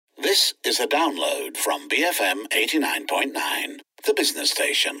This is a download from BFM 89.9, the business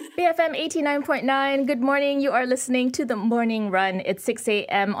station. BFM 89.9, good morning. You are listening to The Morning Run. It's 6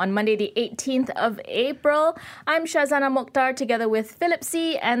 a.m. on Monday, the 18th of April. I'm Shazana Mokhtar together with Philip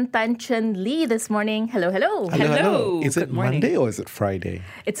C. and Tan Chen Lee this morning. Hello, hello. Hello. Is it Monday or is it Friday?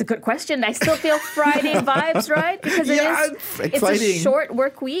 It's a good question. I still feel Friday vibes, right? Because it's a short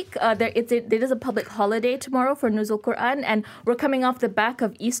work week. It is a public holiday tomorrow for Nuzul Quran, and we're coming off the back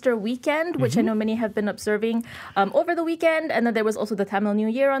of Easter weekend, which I know many have been observing over the weekend, and then there was also the Tamil New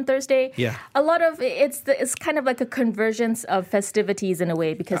Year on Thursday. Yeah. A lot of it's kind of like a convergence of festivities in a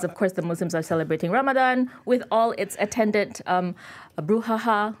way, because of course the Muslims are celebrating Ramadan with all its attendant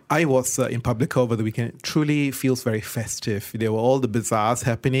brouhaha. I was in Publica over the weekend. It truly feels very festive. There were all the bazaars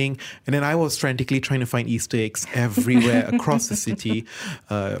happening, and then I was frantically trying to find Easter eggs everywhere across the city.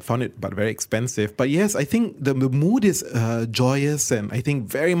 Found it but very expensive. But yes, I think the mood is joyous, and I think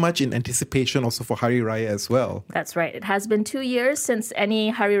very much in anticipation also for Hari Raya as well. That's right. It has been 2 years since any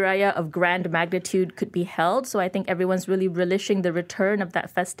Hari Raya of grand magnitude could be held, so I think everyone's really relishing the return of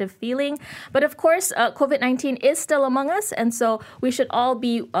that festive feeling. But of course, COVID-19 is still among us, and so we should all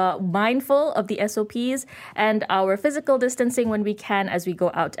be mindful of the SOPs and our physical distancing when we can as we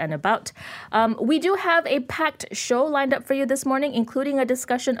go out and about. We do have a packed show lined up for you this morning, including a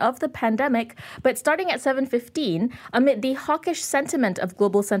discussion of the pandemic. But starting at 7:15, amid the hawkish sentiment of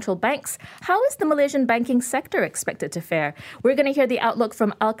global central banks, how is the Malaysian banking sector expected to fare? We're going to hear the outlook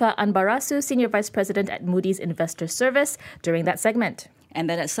from Alka Anbarasu, Senior Vice President at Moody's Investor Service, during that segment. And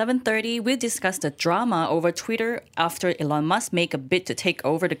then at 7:30, we discussed the drama over Twitter after Elon Musk made a bid to take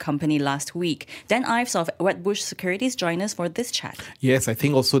over the company last week. Dan Ives of Wedbush Securities join us for this chat. Yes, I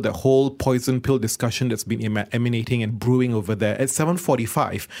think also the whole poison pill discussion that's been emanating and brewing over there. At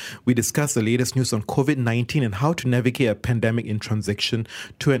 7:45, we discuss the latest news on COVID-19 and how to navigate a pandemic in transition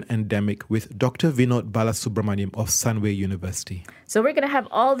to an endemic with Dr. Vinod Balasubramaniam of Sunway University. So we're going to have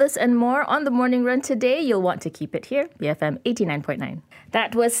all this and more on the Morning Run today. You'll want to keep it here, BFM 89.9.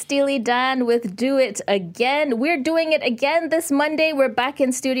 That was Steely Dan with Do It Again. We're doing it again this Monday. We're back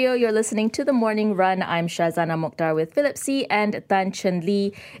in studio. You're listening to The Morning Run. I'm Shazana Mokhtar with Philip C. and Tan Chen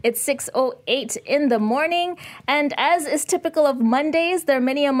Lee. It's 6:08 in the morning. And as is typical of Mondays, there are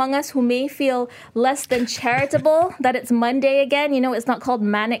many among us who may feel less than charitable that it's Monday again. You know, it's not called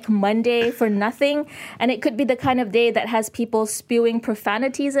Manic Monday for nothing. And it could be the kind of day that has people spewing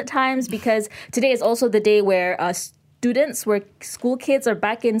profanities at times, because today is also the day where school kids are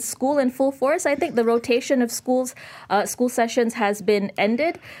back in school in full force. I think the rotation of school sessions has been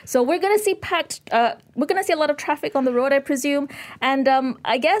ended. So we're going to see a lot of traffic on the road, I presume. And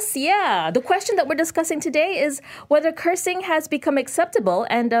I guess, the question that we're discussing today is whether cursing has become acceptable,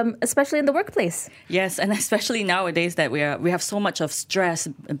 and especially in the workplace. Yes, and especially nowadays that we have so much of stress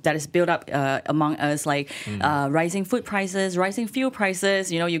that is built up among us, like rising food prices, rising fuel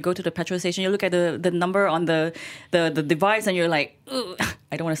prices. You know, you go to the petrol station, you look at the number on the device, and you're like,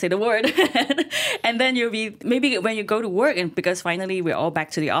 I don't want to say the word. And then maybe when you go to work, and because finally we're all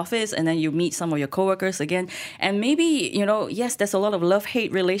back to the office, and then you meet some of your coworkers again, and maybe, yes, there's a lot of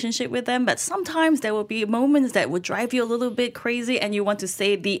love-hate relationship with them, but sometimes there will be moments that would drive you a little bit crazy, and you want to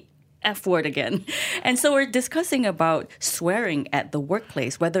say the F word again. And so we're discussing about swearing at the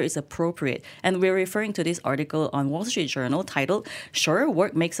workplace, whether it's appropriate. And we're referring to this article on Wall Street Journal titled, "Sure,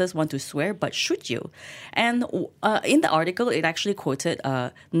 Work Makes Us Want to Swear, But Should You?" And in the article, it actually quoted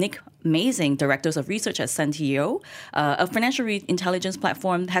Nick Mazing, Director of Research at Sentio, a financial intelligence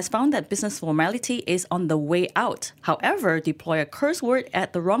platform, has found that business formality is on the way out. However, deploy a curse word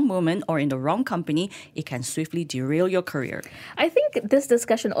at the wrong moment or in the wrong company, it can swiftly derail your career. I think this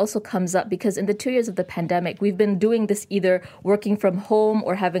discussion also comes up because in the 2 years of the pandemic, we've been doing this either working from home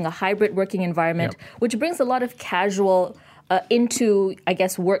or having a hybrid working environment, which brings a lot of casual into, I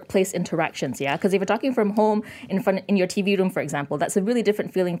guess, workplace interactions, yeah? Because if you're talking from home in your TV room, for example, that's a really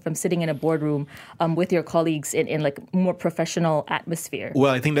different feeling from sitting in a boardroom with your colleagues in like more professional atmosphere.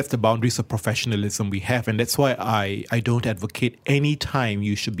 Well, I think that's the boundaries of professionalism we have, and that's why I don't advocate any time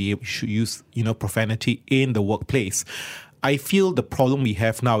you should use profanity in the workplace. I feel the problem we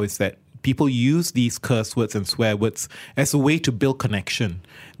have now is that people use these curse words and swear words as a way to build connection.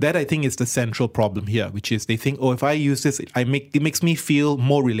 That, I think, is the central problem here, which is they think, if I use this, it makes me feel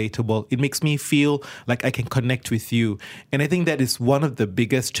more relatable. It makes me feel like I can connect with you. And I think that is one of the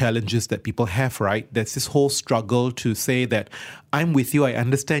biggest challenges that people have, right? There's this whole struggle to say that I'm with you, I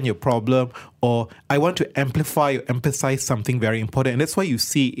understand your problem, or I want to amplify or emphasize something very important. And that's why you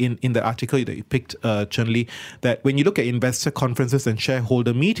see in the article that you picked, Chen Li, that when you look at investor conferences and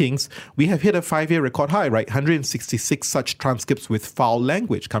shareholder meetings, we have hit a 5-year record high, right? 166 such transcripts with foul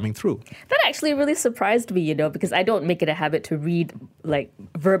language coming through. That actually really surprised me, because I don't make it a habit to read like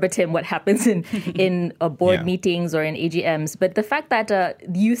verbatim what happens in board meetings or in AGMs. But the fact that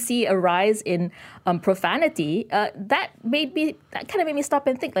you see a rise in profanity, that kind of made me stop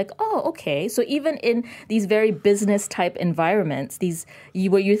and think like, oh, okay. So even in these very business type environments,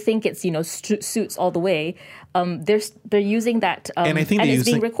 where you think it's, suits all the way, they're using that, and I think it's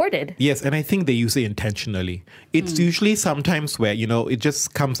being recorded. Yes, and I think they use it intentionally. It's usually sometimes where, it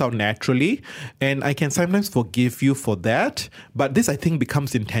just comes out naturally, and I can sometimes forgive you for that, but this I think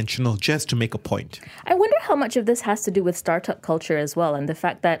becomes intentional just to make a point. I wonder how much of this has to do with startup culture as well, and the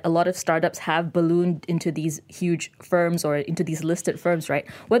fact that a lot of startups have ballooned into these huge firms or into these listed firms, right?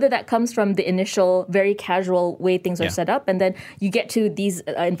 Whether that comes from the initial very casual way things are set up, and then you get to these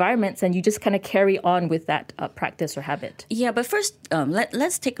environments and you just kind of carry on with that practice or habit. Yeah, but first,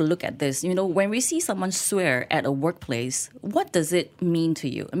 let's take a look at this. When we see someone swear at a workplace, what does it mean to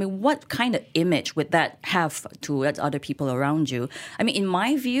you? I mean, what kind of image would that have towards other people around you? I mean, in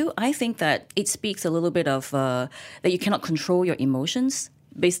my view, I think that it speaks a little bit of that you cannot control your emotions.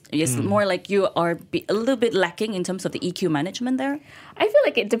 It's more like you are a little bit lacking in terms of the EQ management there. I feel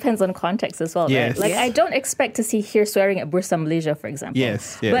like it depends on context as well, yes. right? Like, I don't expect to hear swearing at Bursa Malaysia, for example.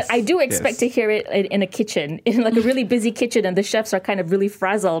 Yes. But I do expect to hear it in a kitchen, in like a really busy kitchen, and the chefs are kind of really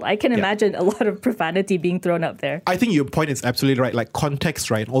frazzled. I can imagine a lot of profanity being thrown up there. I think your point is absolutely right. Like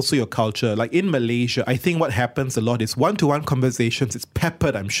context, right? And also your culture. Like in Malaysia, I think what happens a lot is one-to-one conversations. It's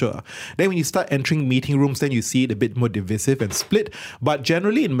peppered, I'm sure. Then when you start entering meeting rooms, then you see it a bit more divisive and split. But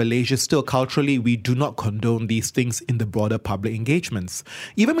generally in Malaysia, still culturally, we do not condone these things in the broader public engagements.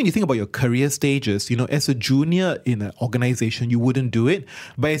 Even when you think about your career stages, as a junior in an organization, you wouldn't do it.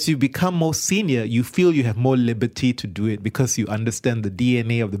 But as you become more senior, you feel you have more liberty to do it because you understand the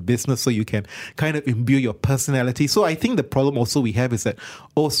DNA of the business, so you can kind of imbue your personality. So I think the problem also we have is that,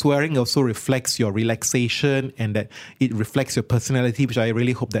 swearing also reflects your relaxation and that it reflects your personality, which I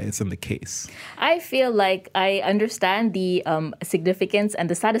really hope that isn't the case. I feel like I understand the significance and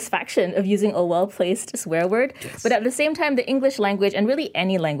the satisfaction of using a well-placed swear word. Yes. But at the same time, the English language, and really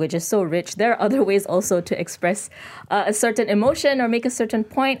any language, is so rich. There are other ways also to express a certain emotion or make a certain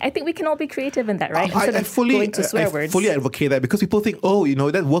point. I think we can all be creative in that, right? Instead of going to swear words. I fully advocate that, because people think,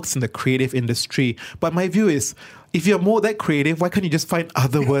 that works in the creative industry. But my view is, if you're more that creative, why can't you just find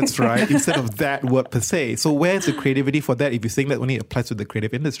other words, right? Instead of that word per se. So where's the creativity for that if you think that only applies to the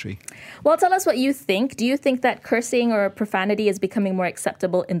creative industry? Well, tell us what you think. Do you think that cursing or profanity is becoming more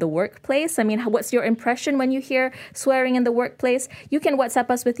acceptable in the workplace? I mean, what's your impression when you hear swearing in the workplace? You can WhatsApp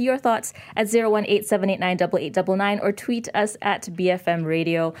us with your thoughts at 018-789-8899 or tweet us at BFM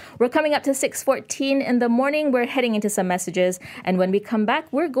Radio. We're coming up to 6:14 in the morning. We're heading into some messages. And when we come back,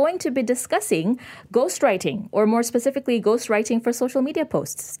 we're going to be discussing ghostwriting, or more specifically, ghostwriting for social media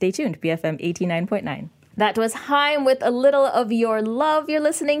posts. Stay tuned, BFM 89.9. That was Haim with A Little of Your Love. You're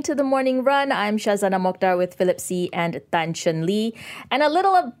listening to The Morning Run. I'm Shazana Mokhtar with Philip C. and Tan Chen Li. And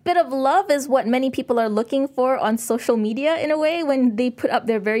a bit of love is what many people are looking for on social media, in a way, when they put up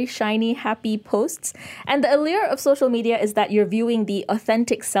their very shiny, happy posts. And the allure of social media is that you're viewing the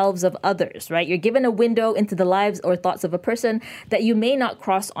authentic selves of others, right? You're given a window into the lives or thoughts of a person that you may not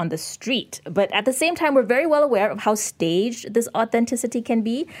cross on the street. But at the same time, we're very well aware of how staged this authenticity can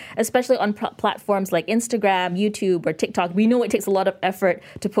be, especially on platforms like Instagram, YouTube, or TikTok. We know it takes a lot of effort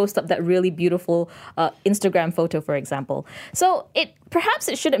to post up that really beautiful Instagram photo, for example. So perhaps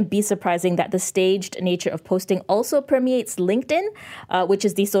it shouldn't be surprising that the staged nature of posting also permeates LinkedIn, which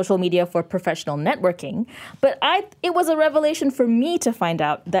is the social media for professional networking. But it was a revelation for me to find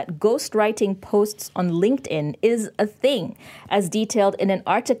out that ghostwriting posts on LinkedIn is a thing, as detailed in an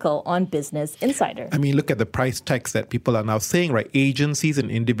article on Business Insider. I mean, look at the price tags that people are now saying, right? Agencies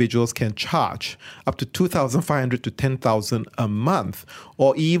and individuals can charge up to $2,500 to $10,000 a month,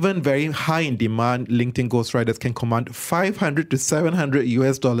 or even very high in demand LinkedIn ghostwriters can command $500 to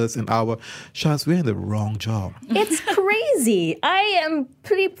 $700 an hour. Shaz, we're in the wrong job. It's crazy. I am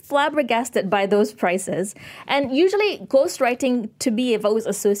pretty flabbergasted by those prices. And usually ghostwriting to me is always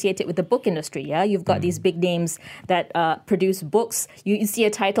associated with the book industry. Yeah, you've got these big names that produce books. You see a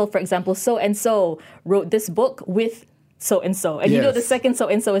title, for example, so and so wrote this book with so-and-so. And you know Yes. the second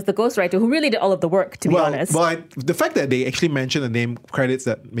so-and-so is the ghostwriter who really did all of the work, to be honest. The fact that they actually mention the name credits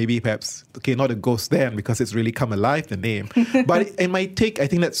that maybe perhaps, okay, not a ghost then because it's really come alive, the name. But in my take, I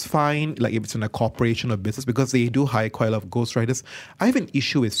think that's fine, like if it's in a corporation or business, because they do hire quite a lot of ghostwriters. I have an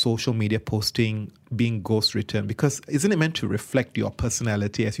issue with social media posting being ghostwritten because isn't it meant to reflect your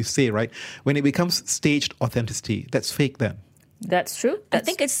personality, as you say, right? When it becomes staged authenticity, that's fake then. That's true. I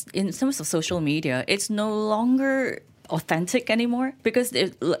think it's in terms of social media, it's no longer authentic anymore because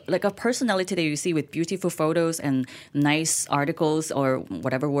like a personality that you see with beautiful photos and nice articles or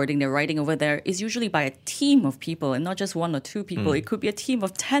whatever wording they're writing over there is usually by a team of people and not just one or two people. It could be a team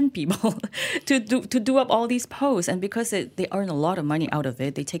of 10 people to do up all these posts, and because they earn a lot of money out of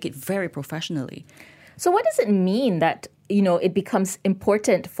it, they take it very professionally. So what does it mean that, you know, it becomes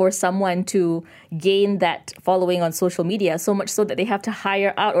important for someone to gain that following on social media so much so that they have to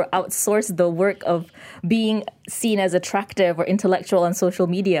hire out or outsource the work of being seen as attractive or intellectual on social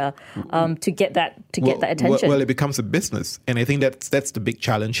media to get that attention? Well, it becomes a business, and I think that's the big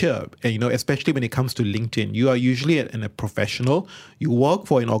challenge here. And you know, especially when it comes to LinkedIn, you are usually a professional. You work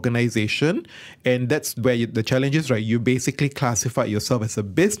for an organization, and that's where the challenge is, right? You basically classify yourself as a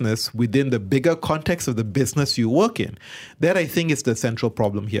business within the bigger context of the business you work in. That, I think, is the central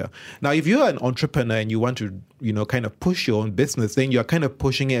problem here. Now, if you're an entrepreneur and you want to, you know, kind of push your own business, then you're kind of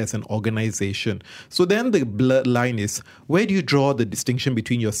pushing it as an organization. So then the blurred line is, where do you draw the distinction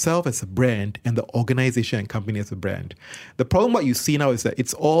between yourself as a brand and the organization and company as a brand? The problem what you see now is that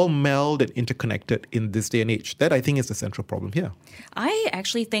it's all melded and interconnected in this day and age. That, I think, is the central problem here. I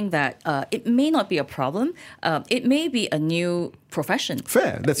actually think that it may not be a problem. It may be a new profession.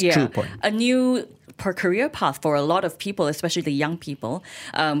 Fair. That's a true point. A new career path for a lot of people, especially the young people.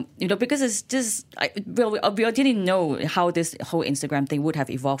 You know, because it's just, we didn't know how this whole Instagram thing would have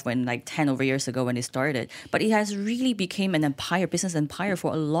evolved when like 10 over years ago when it started. But it has really become an empire, business empire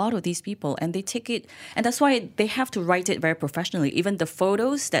for a lot of these people. And they take it, and that's why they have to write it very professionally. Even the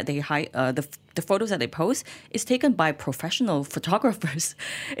photos that they the photos that they post is taken by professional photographers.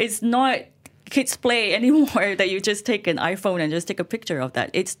 It's not kids play anymore that you just take an iPhone and just take a picture of that.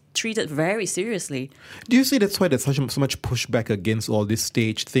 It's treated very seriously. Do you see that's why there's so much pushback against all these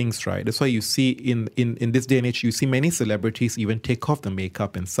staged things, right? That's why you see in this day and age, you see many celebrities even take off the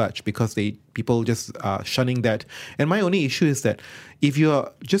makeup and such because people just are shunning that. And my only issue is that if you're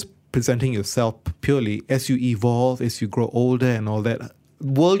just presenting yourself purely as you evolve, as you grow older and all that,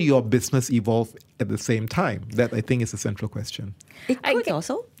 will your business evolve at the same time? That, I think, is the central question. It could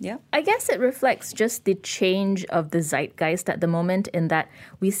also, yeah. I guess it reflects just the change of the zeitgeist at the moment in that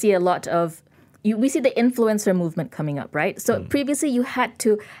we see a lot of we see the influencer movement coming up, right? So previously you had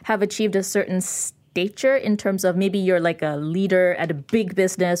to have achieved a certain stature in terms of maybe you're like a leader at a big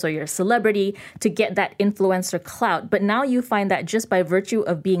business or you're a celebrity to get that influencer clout. But now you find that just by virtue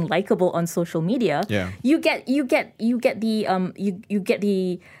of being likable on social media, you get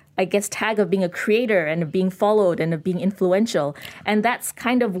the I guess, tag of being a creator and of being followed and of being influential. And that's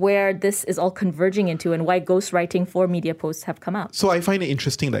kind of where this is all converging into and why ghostwriting for media posts have come out. So I find it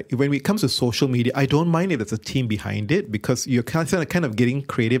interesting that when it comes to social media, I don't mind if there's a team behind it because you're kind of getting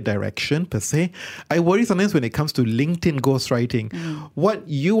creative direction per se. I worry sometimes when it comes to LinkedIn ghostwriting, what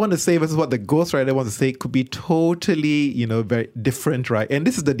you want to say versus what the ghostwriter wants to say could be totally, very different, right? And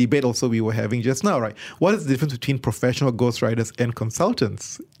this is the debate also we were having just now, right? What is the difference between professional ghostwriters and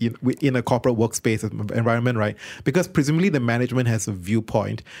consultants in a corporate workspace environment, right? Because presumably the management has a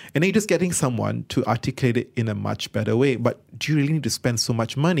viewpoint and they're just getting someone to articulate it in a much better way. But do you really need to spend so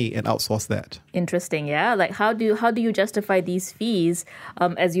much money and outsource that? Interesting, yeah. Like how do you justify these fees?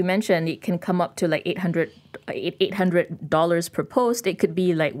 As you mentioned, it can come up to like $800 per post. It could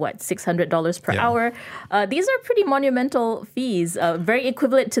be like $600 per hour. These are pretty monumental fees, very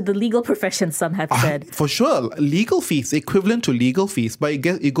equivalent to the legal profession, some have said. For sure, legal fees, equivalent to legal fees, but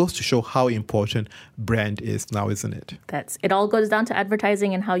it goes to show how important brand is now, isn't it? It all goes down to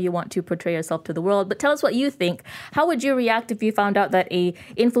advertising and how you want to portray yourself to the world. But tell us what you think. How would you react if you found out that a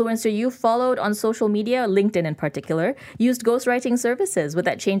influencer you followed on social media, LinkedIn in particular, used ghostwriting services? Would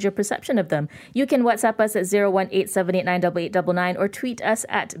that change your perception of them? You can WhatsApp us at 018-789-8899 or tweet us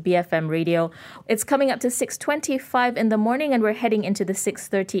at BFM Radio. It's coming up to 6:25 in the morning and we're heading into the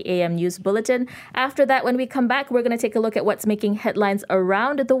 6:30 a.m. news bulletin. After that, when we come back, we're going to take a look at what's making headlines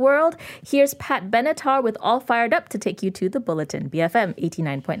around the world. Here's Pat Benatar with All Fired Up to take you to the bulletin. BFM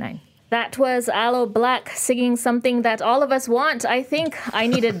 89.9. That was Aloe Black singing something that all of us want. I think I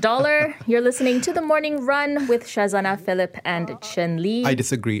need $1. You're listening to The Morning Run with Shazana Philip and Chen Li. I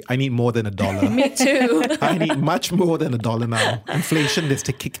disagree. I need more than $1. Me too. I need much more than $1 now. Inflation has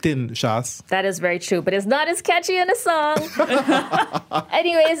kicked in, Shaz. That is very true, but it's not as catchy in a song.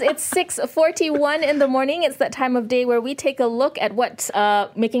 Anyways, it's 6:41 in the morning. It's that time of day where we take a look at what's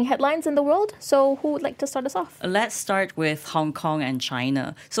making headlines in the world. So who would like to start us off? Let's start with Hong Kong and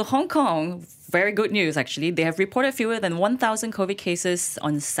China. So Hong Kong, very good news actually. They have reported fewer than 1,000 COVID cases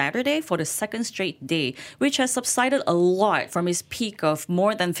on Saturday for the second straight day, which has subsided a lot from its peak of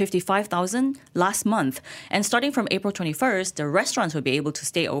more than 55,000 last month. And starting from April 21st, the restaurants will be able to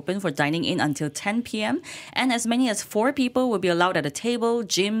stay open for dining in until 10 p.m. And as many as 4 people will be allowed at a table.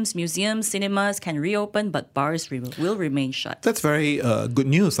 Gyms, museums, cinemas can reopen, but bars will remain shut. That's very good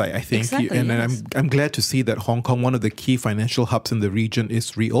news, I think. Exactly, and yes. I'm glad to see that Hong Kong, one of the key financial hubs in the region,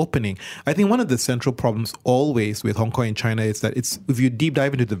 is reopening. I think one of the central problems always with Hong Kong and China is that if you deep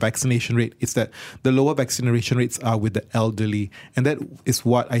dive into the vaccination rate, it's that the lower vaccination rates are with the elderly. And that is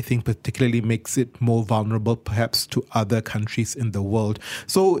what I think particularly makes it more vulnerable perhaps to other countries in the world.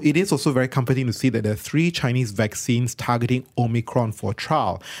 So it is also very comforting to see that there are 3 Chinese vaccines targeting Omicron for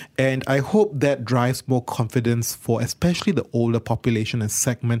trial. And I hope that drives more confidence for especially the older population and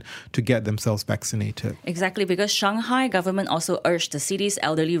segment to get themselves vaccinated. Exactly, because Shanghai government also urged the city's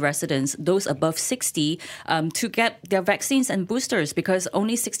elderly residents, those above 60, to get their vaccines and boosters, because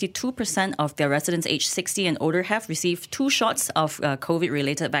only 62% of their residents aged 60 and older have received 2 shots of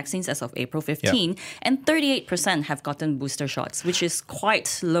COVID-related vaccines as of April 15, and 38% have gotten booster shots, which is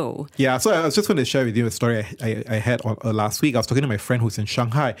quite low. Yeah, so I was just going to share with you a story I had last week. I was talking to my friend who's in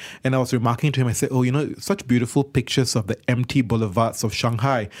Shanghai, and I was remarking to him, I said, such beautiful pictures of the empty boulevards of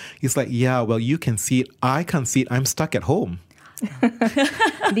Shanghai. He's like, yeah, well, you can see it. I can't see it. I'm stuck at home.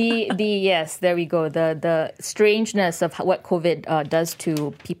 Yes, there we go. The strangeness of what COVID does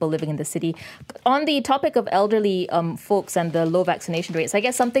to people living in the city. On the topic of elderly folks and the low vaccination rates, I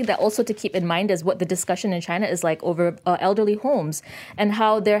guess something that also to keep in mind is what the discussion in China is like over elderly homes, and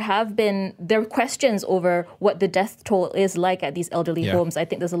how there are questions over what the death toll is like at these elderly homes. I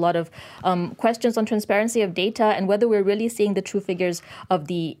think there's a lot of questions on transparency of data and whether we're really seeing the true figures of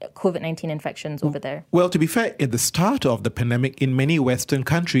the COVID-19 infections over there. Well, to be fair, at the start of the pandemic, in many Western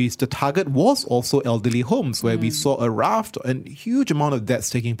countries, the target was also elderly homes, where we saw a raft and huge amount of deaths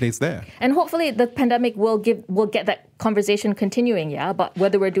taking place there. And hopefully the pandemic will get that conversation continuing, about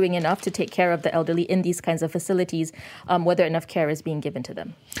whether we're doing enough to take care of the elderly in these kinds of facilities, whether enough care is being given to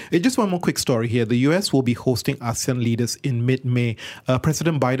them. Just one more quick story here. The US will be hosting ASEAN leaders in mid-May.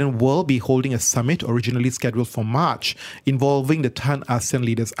 President Biden will be holding a summit originally scheduled for March involving the 10 ASEAN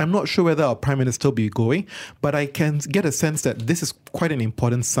leaders. I'm not sure whether our Prime Minister will be going, but I can get a sense that this is quite an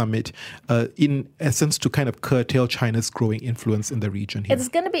important summit, in essence, to kind of curtail China's growing influence in the region here. It's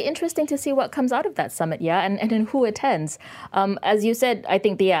going to be interesting to see what comes out of that summit, and who attends. As you said, I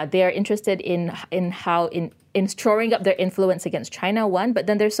think they are interested in shoring up their influence against China, one, but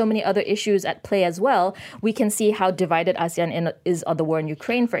then there's so many other issues at play as well. We can see how divided ASEAN is on the war in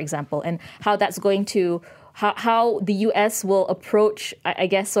Ukraine, for example, and how that's going to how the U.S. will approach, I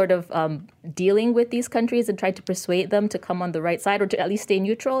guess, sort of dealing with these countries and try to persuade them to come on the right side or to at least stay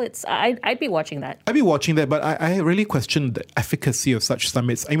neutral. I'd be watching that. I'd be watching that, but I really question the efficacy of such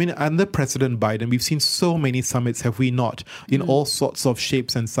summits. I mean, under President Biden, we've seen so many summits, have we not, in all sorts of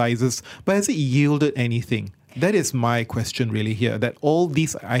shapes and sizes, but has it yielded anything? That is my question really here, that all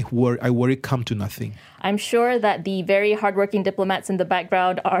these, I worry, come to nothing. I'm sure that the very hardworking diplomats in the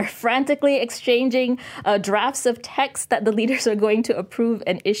background are frantically exchanging drafts of text that the leaders are going to approve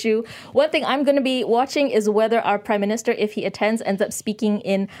and issue. One thing I'm going to be watching is whether our Prime Minister, if he attends, ends up speaking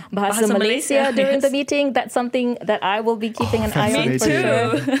in Bahasa Malaysia during the meeting. That's something that I will be keeping an eye on for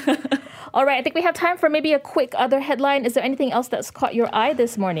sure. All right, I think we have time for maybe a quick other headline. Is there anything else that's caught your eye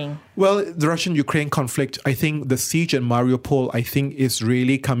this morning? Well, the Russian-Ukraine conflict, I think the siege at Mariupol, I think is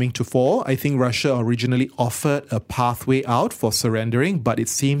really coming to fore. I think Russia originally offered a pathway out for surrendering, but it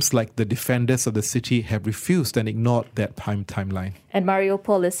seems like the defenders of the city have refused and ignored that timeline. And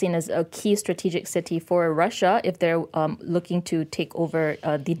Mariupol is seen as a key strategic city for Russia if they're looking to take over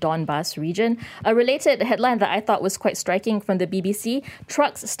the Donbas region. A related headline that I thought was quite striking from the BBC,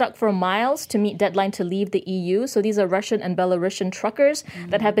 trucks stuck for miles to meet deadline to leave the EU. So these are Russian and Belarusian truckers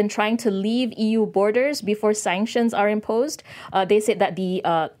that have been trying trying to leave EU borders before sanctions are imposed. They said that the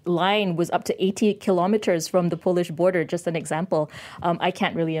line was up to 80 kilometers from the Polish border, just an example. I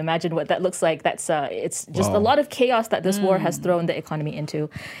can't really imagine what that looks like. It's just a lot of chaos that this war has thrown the economy into.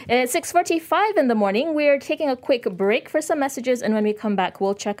 It's 6:45 in the morning. We're taking a quick break for some messages, and when we come back,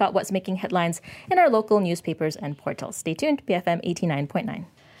 we'll check out what's making headlines in our local newspapers and portals. Stay tuned, BFM 89.9.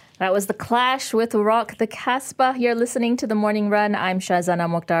 That was The Clash with Rock the Casbah. You're listening to The Morning Run. I'm Shazana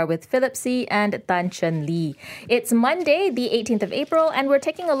Mokhtar with Philip C. and Tan Chen Lee. It's Monday, the 18th of April, and we're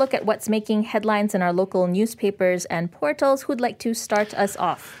taking a look at what's making headlines in our local newspapers and portals. Who'd like to start us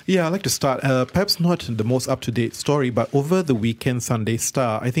off? Yeah, I'd like to start. Perhaps not the most up-to-date story, but over the weekend, Sunday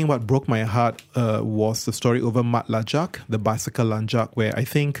Star, I think what broke my heart was the story over Mat Lajak, the bicycle Lanjak, where I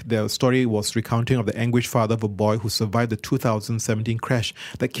think the story was recounting of the anguished father of a boy who survived the 2017 crash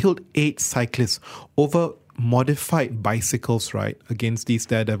that killed 8 cyclists over modified bicycles, right, against these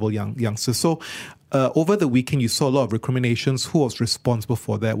daredevil youngsters. So over the weekend, you saw a lot of recriminations. Who was responsible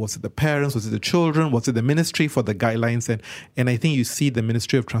for that? Was it the parents? Was it the children? Was it the ministry for the guidelines? And I think you see the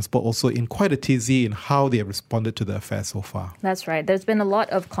Ministry of Transport also in quite a tizzy in how they have responded to the affair so far. That's right. There's been a lot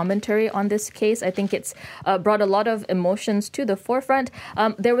of commentary on this case. I think it's brought a lot of emotions to the forefront.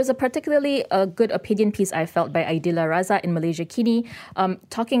 There was a particularly good opinion piece I felt by Aidila Raza in Malaysia Kini,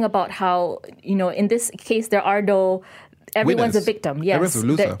 talking about how, in this case, there are no... Everyone's Winners. a victim. Yes, Everyone's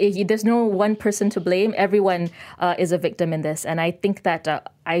a loser. There's no one person to blame. Everyone is a victim in this, and I think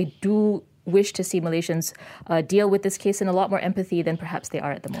that I do wish to see Malaysians deal with this case in a lot more empathy than perhaps they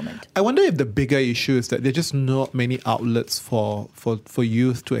are at the moment. I wonder if the bigger issue is that there are just not many outlets for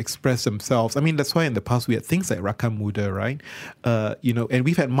youth to express themselves. I mean, that's why in the past we had things like Rakam Muda, right? And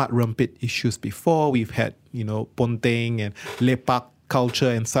we've had Mat Rempit issues before. We've had, Ponteng and Lepak culture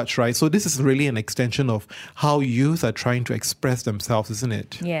and such, right? So this is really an extension of how youth are trying to express themselves, isn't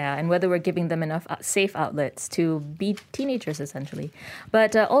it? Yeah, and whether we're giving them enough safe outlets to be teenagers, essentially.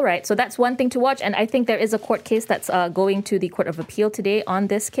 But all right, so that's one thing to watch. And I think there is a court case that's going to the Court of Appeal today on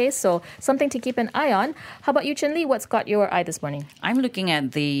this case. So something to keep an eye on. How about you, Chen Li? What's got your eye this morning? I'm looking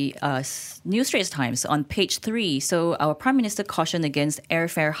at the New Straits Times on page 3. So our Prime Minister cautioned against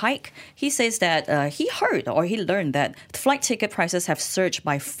airfare hike. He says that he learned that flight ticket prices have surged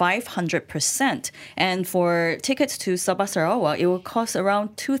by 500%. And for tickets to Sabah Sarawak, it will cost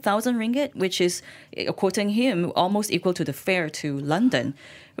around 2,000 ringgit, which is, quoting him, almost equal to the fare to London,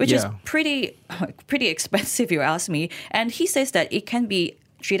 which is pretty expensive, you ask me. And he says that it can be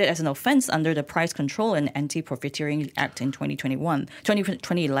treated as an offence under the Price Control and Anti-Profiteering Act in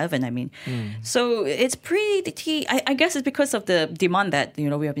 2011, I mean. So it's pretty, I guess it's because of the demand that,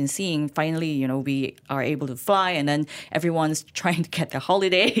 we have been seeing. Finally, we are able to fly, and then everyone's trying to get their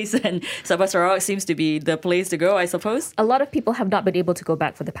holidays, and Sabah Sarawak seems to be the place to go, I suppose. A lot of people have not been able to go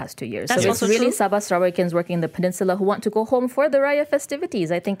back for the past 2 years. That's so also it's really true. Sabah Sarawakians working in the peninsula who want to go home for the Raya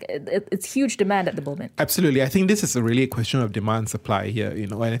festivities. I think it's huge demand at the moment. Absolutely. I think this is really a question of demand and supply here,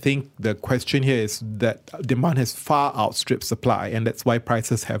 and I think the question here is that demand has far outstripped supply, and that's why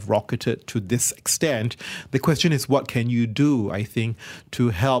prices have rocketed to this extent. The question is, what can you do, I think, to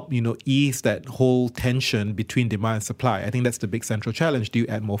help, ease that whole tension between demand and supply? I think that's the big central challenge. Do you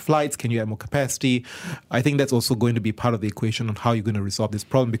add more flights? Can you add more capacity? I think that's also going to be part of the equation on how you're going to resolve this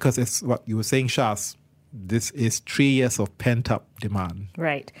problem, because as what you were saying, Shaz, this is 3 years of pent-up demand.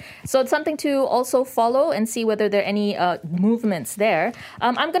 Right. So it's something to also follow and see whether there are any movements there.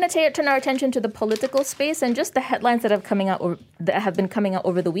 I'm going to turn our attention to the political space and just the headlines that have been coming out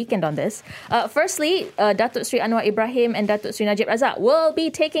over the weekend on this. Firstly, Datuk Sri Anwar Ibrahim and Datuk Sri Najib Razak will be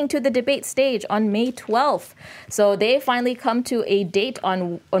taking to the debate stage on May 12th. So they finally come to a date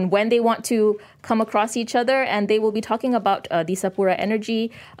on when they want to come across each other, and they will be talking about the Sapura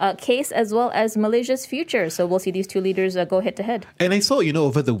Energy case as well as Malaysia's future. So we'll see these two leaders go head to head. And I saw,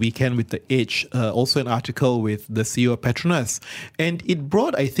 over the weekend with The Edge, also an article with the CEO of Petronas. And it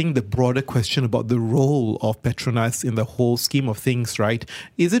brought, I think, the broader question about the role of Petronas in the whole scheme of things, right?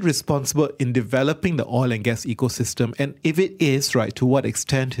 Is it responsible in developing the oil and gas ecosystem? And if it is, right, to what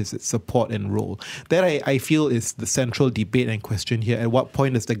extent is its support and role? That I feel is the central debate and question here. At what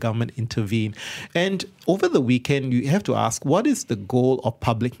point does the government intervene? And over the weekend, you have to ask, what is the goal of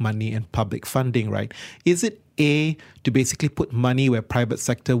public money and public funding, right? Is it A, to basically put money where private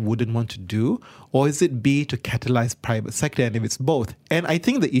sector wouldn't want to do? Or is it B, to catalyze private sector? And if it's both? And I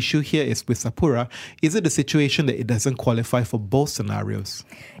think the issue here is with Sapura, is it a situation that it doesn't qualify for both scenarios?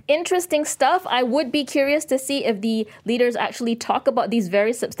 Interesting stuff. I would be curious to see if the leaders actually talk about these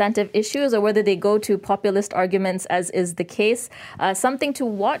very substantive issues or whether they go to populist arguments, as is the case. Something to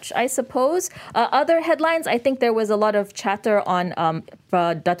watch, I suppose. Other headlines, I think there was a lot of chatter on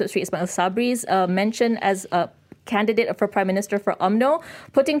Datuk Seri Ismail Sabri's mention as candidate for Prime Minister for UMNO,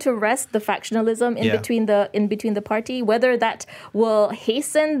 putting to rest the factionalism in between the party. Whether that will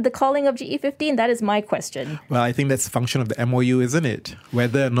hasten the calling of GE15, that is my question. Well, I think that's a function of the MOU, isn't it?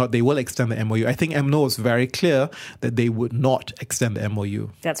 Whether or not they will extend the MOU. I think UMNO was very clear that they would not extend the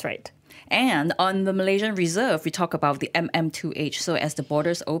MOU. That's right. And on the Malaysian Reserve, we talk about the MM2H. So as the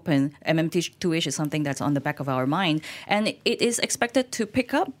borders open, MM2H is something that's on the back of our mind. And it is expected to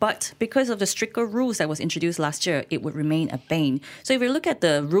pick up, but because of the stricter rules that was introduced last year, it would remain a bane. So if you look at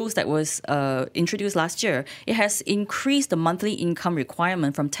the rules that was introduced last year, it has increased the monthly income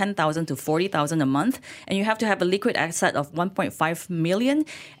requirement from 10,000 to 40,000 a month. And you have to have a liquid asset of 1.5 million.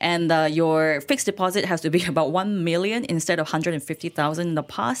 And your fixed deposit has to be about 1 million instead of 150,000 in the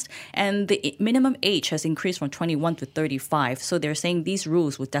past. And the minimum age has increased from 21 to 35. So they're saying these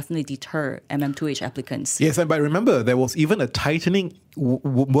rules would definitely deter MM2H applicants. Yes, but remember, there was even a tightening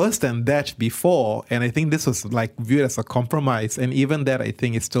worse than that before. And I think this was like viewed as a compromise. And even that, I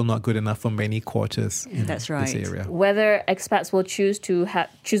think, is still not good enough for many quarters in That's right. this area. Whether expats will choose to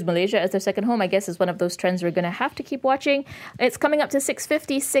choose Malaysia as their second home, I guess, is one of those trends we're going to have to keep watching. It's coming up to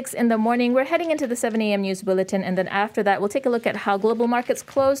 6:56 in the morning. We're heading into the 7 a.m. news bulletin. And then after that, we'll take a look at how global markets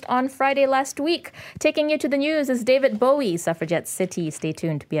closed on Friday last week. Taking you to the news is David Bowie, Suffragette City. Stay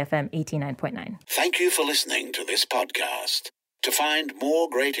tuned to BFM 89.9. Thank you for listening to this podcast. To find more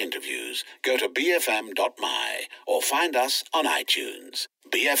great interviews, go to bfm.my or find us on iTunes.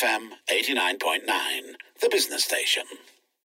 BFM 89.9, the business station.